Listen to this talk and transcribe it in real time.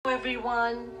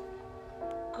everyone.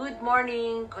 Good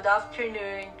morning, good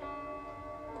afternoon,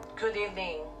 good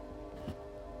evening.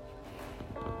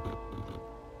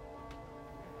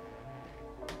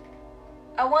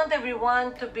 I want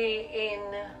everyone to be in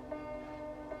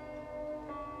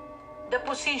the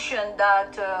position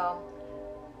that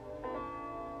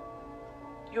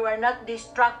you are not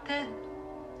distracted,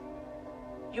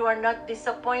 you are not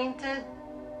disappointed,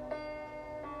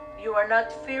 you are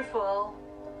not fearful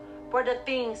for the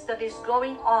things that is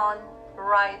going on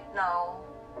right now.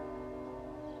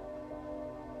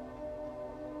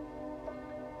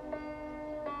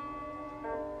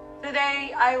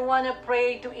 Today, I want to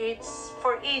pray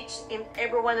for each and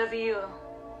every one of you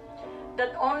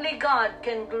that only God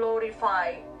can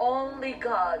glorify, only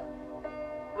God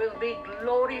will be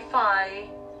glorified,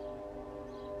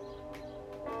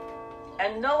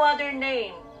 and no other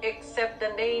name except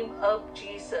the name of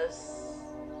Jesus.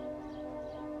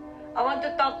 I want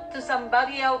to talk to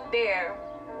somebody out there.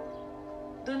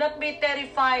 Do not be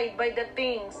terrified by the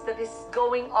things that is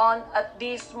going on at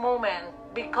this moment,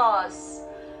 because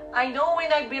I know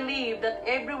and I believe that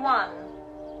everyone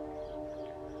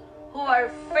who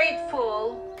are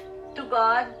faithful to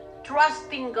God,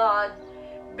 trusting God,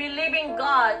 believing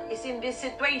God is in this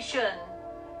situation,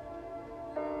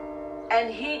 and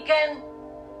He can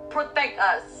protect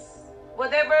us.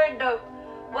 Whatever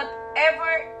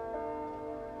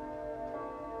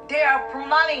they are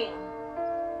planning,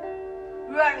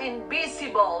 we are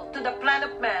invisible to the plan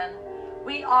of man.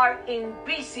 We are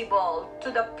invisible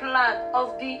to the plan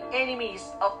of the enemies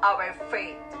of our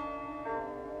faith.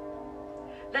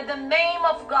 That the name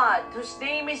of God, whose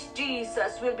name is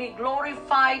Jesus, will be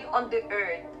glorified on the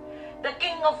earth. The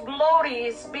King of Glory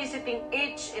is visiting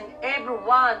each and every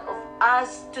one of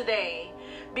us today,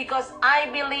 because I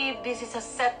believe this is a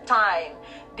set time.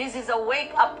 This is a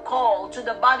wake-up call to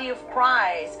the body of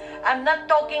Christ. I'm not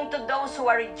talking to those who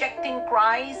are rejecting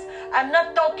Christ. I'm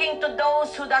not talking to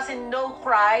those who doesn't know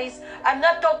Christ. I'm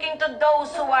not talking to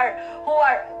those who are.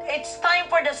 It's time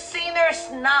for the sinners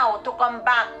now to come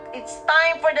back. It's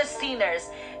time for the sinners.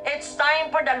 It's time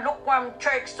for the lukewarm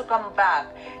church to come back.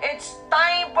 It's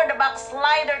time for the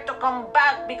backslider to come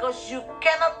back, because you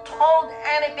cannot hold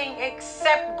anything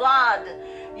except God.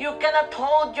 You cannot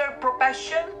hold your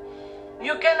profession.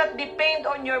 You cannot depend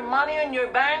on your money in your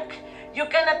bank. You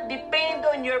cannot depend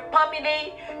on your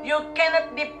family. You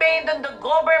cannot depend on the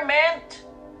government.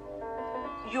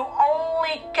 You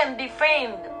only can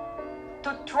depend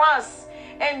to trust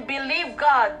and believe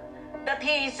God that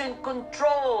He is in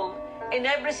control in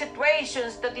every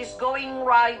situation that is going on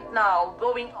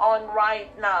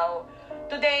right now.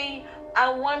 Today,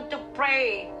 I want to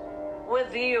pray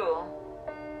with you,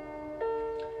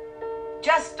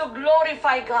 just to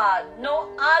glorify God. No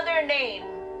other name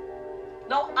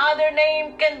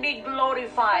can be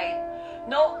glorified.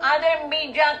 No other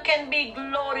media can be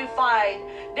glorified.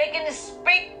 They can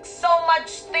speak so much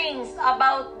things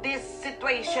about this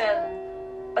situation,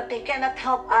 but they cannot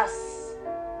help us.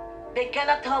 They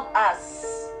cannot help us.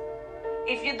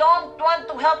 If you don't want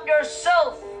to help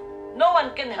yourself, no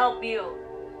one can help you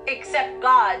except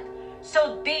God.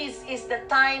 So this is the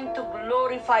time to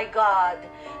glorify God.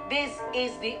 This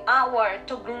is the hour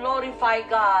to glorify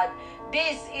God.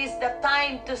 This is the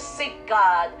time to seek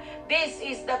God. This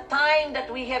is the time that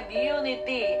we have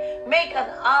unity. Make an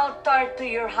altar to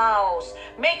your house.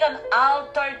 Make an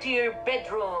altar to your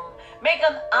bedroom. Make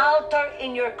an altar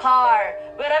in your car.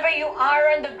 Wherever you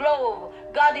are on the globe,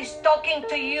 God is talking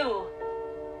to you.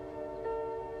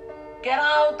 Get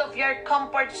out of your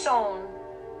comfort zone.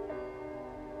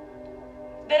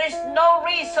 There is no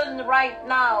reason right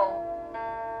now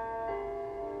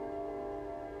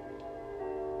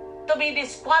to be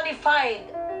disqualified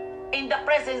in the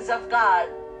presence of God.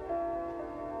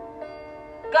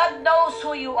 God knows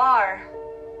who you are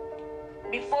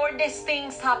before these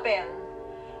things happen.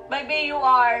 Maybe you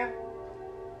are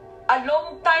a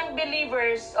long-time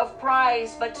believers of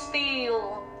Christ, but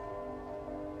still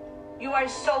you are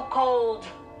so cold,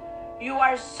 you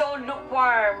are so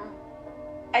lukewarm,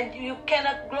 and you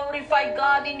cannot glorify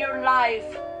God in your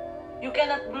life. You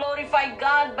cannot glorify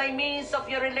God by means of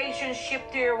your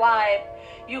relationship to your wife.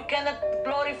 You cannot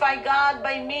glorify God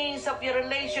by means of your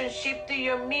relationship to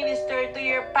your minister, to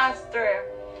your pastor,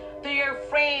 to your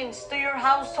friends, to your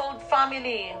household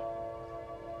family.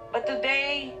 But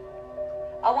today,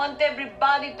 I want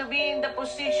everybody to be in the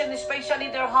position, especially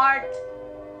their heart,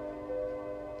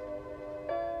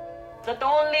 that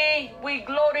only we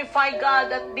glorify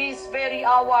God at this very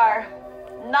hour.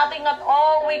 Nothing at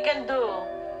all we can do.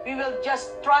 We will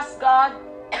just trust God,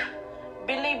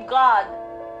 believe God,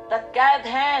 that God's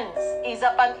hands is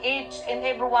upon each and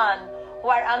everyone who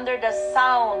are under the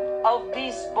sound of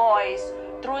this voice,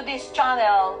 through this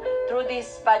channel, through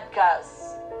this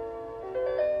podcast.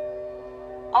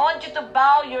 I want you to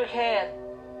bow your head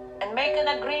and make an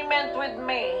agreement with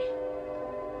me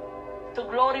to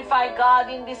glorify God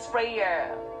in this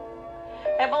prayer.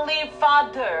 Heavenly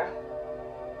Father,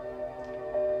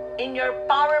 in your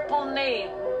powerful name,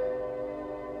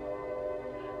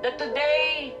 that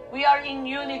today we are in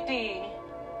unity,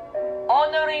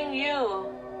 honoring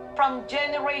you from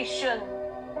generation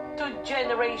to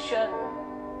generation.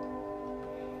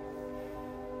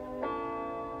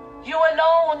 You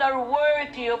alone are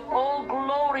worthy of all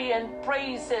glory and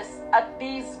praises at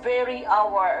this very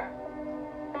hour.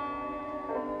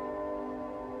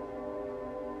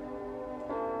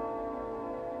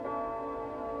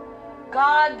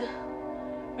 God,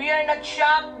 we are not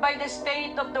shocked by the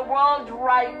state of the world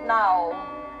right now.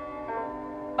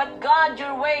 But God,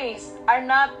 your ways are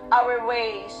not our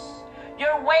ways.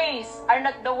 Your ways are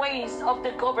not the ways of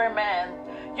the government.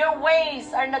 Your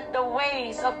ways are not the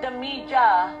ways of the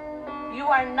media. You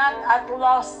are not at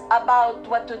loss about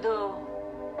what to do.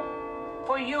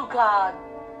 For you, God,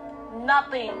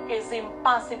 nothing is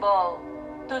impossible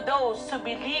to those who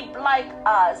believe like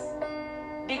us,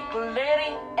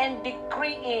 declaring and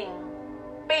decreeing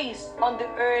peace on the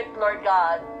earth, Lord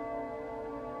God.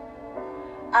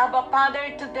 Abba,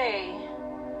 Father, today,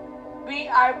 we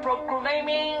are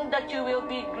proclaiming that you will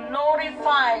be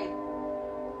glorified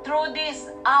through this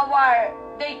hour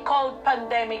they called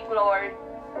pandemic, Lord.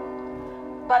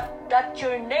 But that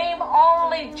your name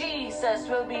only, Jesus,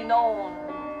 will be known.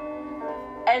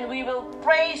 And we will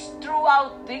praise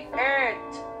throughout the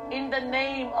earth in the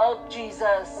name of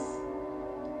Jesus.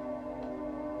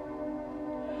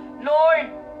 Lord,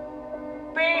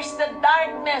 pierce the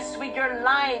darkness with your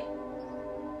light.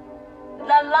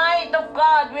 The light of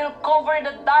God will cover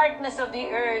the darkness of the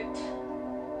earth.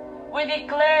 We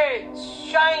declare,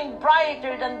 shine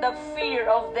brighter than the fear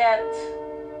of death.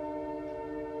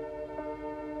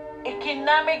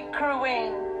 Economic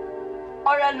ruin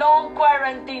or a long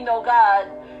quarantine, O God,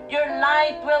 your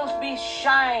light will be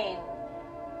shine.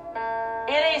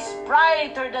 It is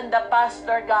brighter than the past,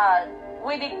 Lord God.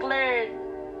 We declare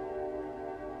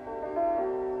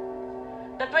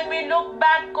that when we look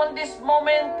back on this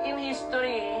moment in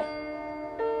history,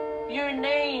 your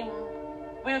name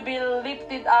will be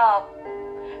lifted up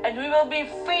and we will be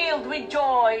filled with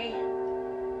joy,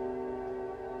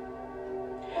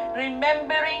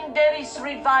 remembering there is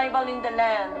revival in the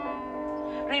land,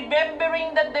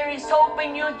 remembering that there is hope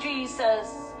in you, Jesus,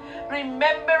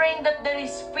 remembering that there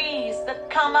is peace that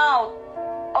come out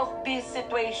of this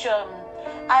situation.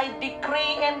 I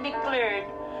decree and declare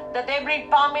that every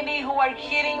family who are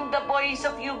hearing the voice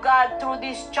of you, God, through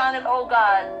this channel, oh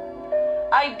God,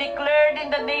 I declared in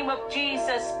the name of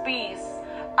Jesus peace.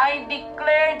 I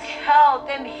declared health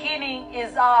and healing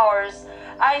is ours.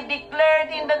 I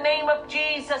declared in the name of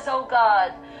Jesus, oh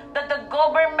God, that the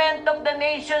government of the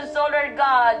nations, oh Lord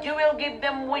God, you will give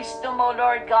them wisdom, oh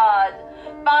Lord God.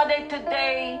 Father,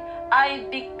 today I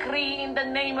decree in the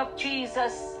name of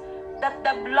Jesus that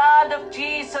the blood of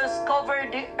Jesus cover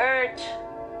the earth.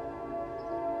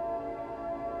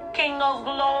 King of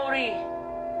glory,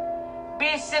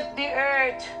 visit the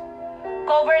earth.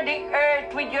 Cover the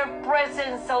earth with your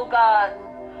presence, O God.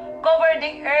 Cover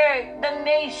the earth, the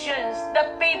nations,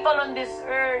 the people on this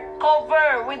earth.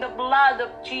 Cover with the blood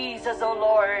of Jesus, O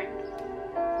Lord.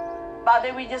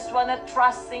 Father, we just want to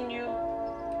trust in you.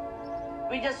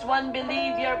 We just want to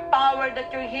believe your power,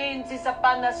 that your hands is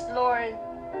upon us, Lord.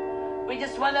 We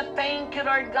just want to thank you,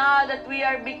 Lord God, that we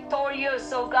are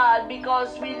victorious, oh God,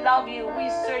 because we love you. We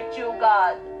search you,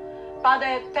 God. Father,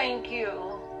 I thank you.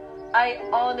 I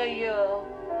honor you.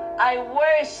 I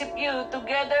worship you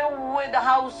together with the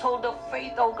household of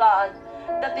faith, oh God,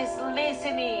 that is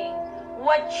listening,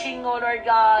 watching, oh Lord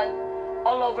God,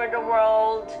 all over the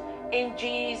world. In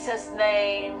Jesus'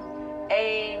 name,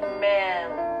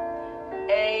 amen.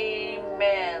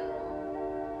 Amen.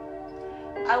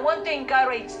 I want to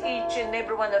encourage each and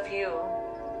every one of you.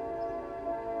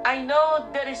 I know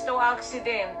there is no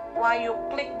accident while you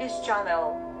click this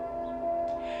channel.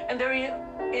 And there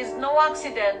is no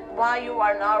accident while you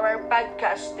are now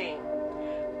podcasting.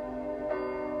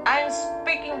 I'm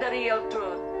speaking the real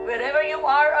truth. Wherever you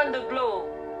are on the globe,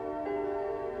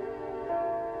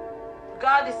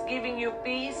 God is giving you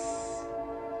peace,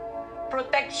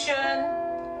 protection,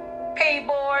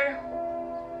 favor,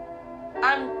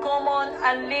 uncommon,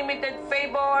 unlimited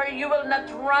favor. You will not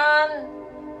run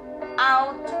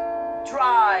out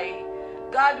dry.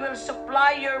 God will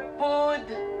supply your food,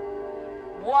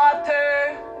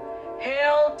 water,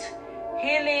 Health,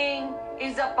 healing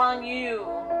is upon you.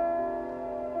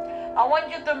 I want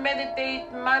you to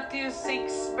meditate Matthew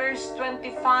 6 verse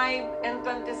 25 and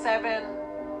 27.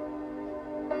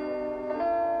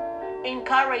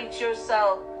 Encourage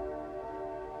yourself.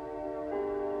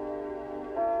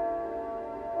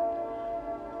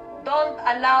 Don't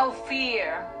allow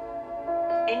fear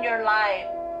in your life.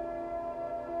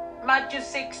 Matthew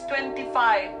 6,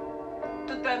 25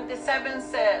 to 27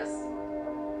 says,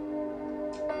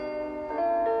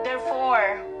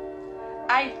 Therefore,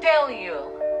 I tell you,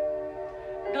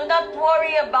 do not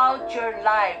worry about your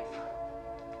life,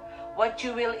 what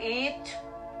you will eat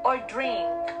or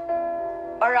drink,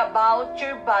 or about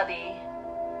your body,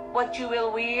 what you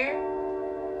will wear.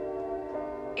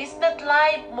 Is not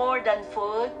life more than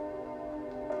food,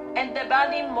 and the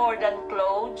body more than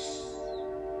clothes?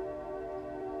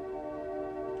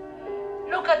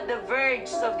 Look at the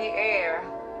birds of the air.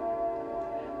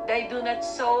 They do not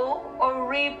sow or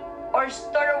reap or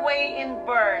store away in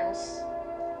barns,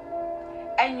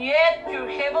 and yet your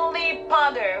heavenly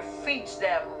Father feeds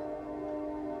them.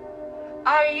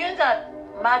 Are you not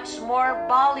much more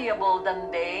valuable than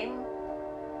they?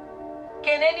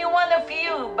 Can any one of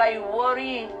you, by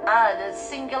worrying, add a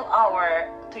single hour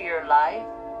to your life?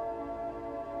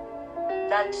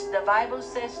 That's the Bible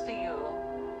says to you.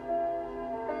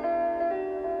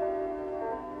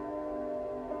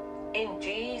 In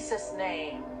Jesus'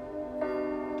 name.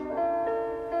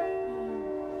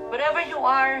 Wherever you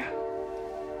are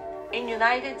in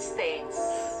United States,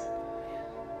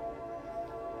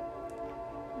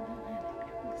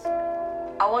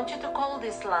 I want you to call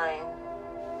this line.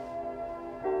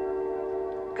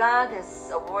 God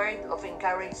has a word of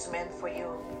encouragement for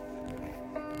you.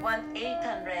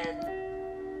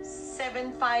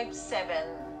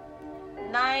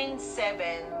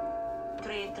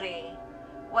 1-800-757-9733.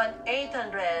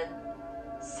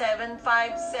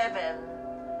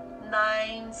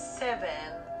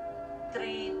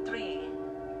 1-800-757-9733.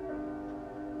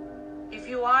 If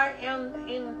you are in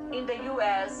the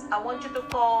US, I want you to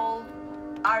call.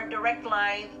 Our direct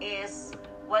line is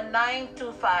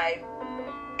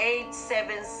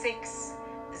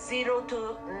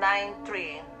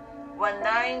 1925-876-0293.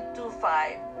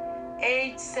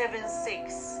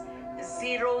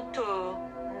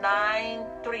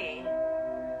 1925-876-0293.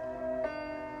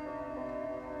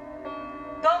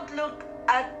 Don't look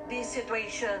at the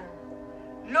situation.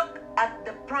 Look at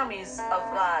the promise of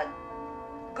God.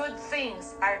 Good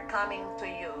things are coming to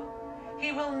you.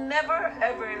 He will never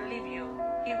ever leave you.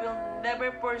 He will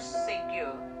never forsake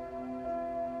you.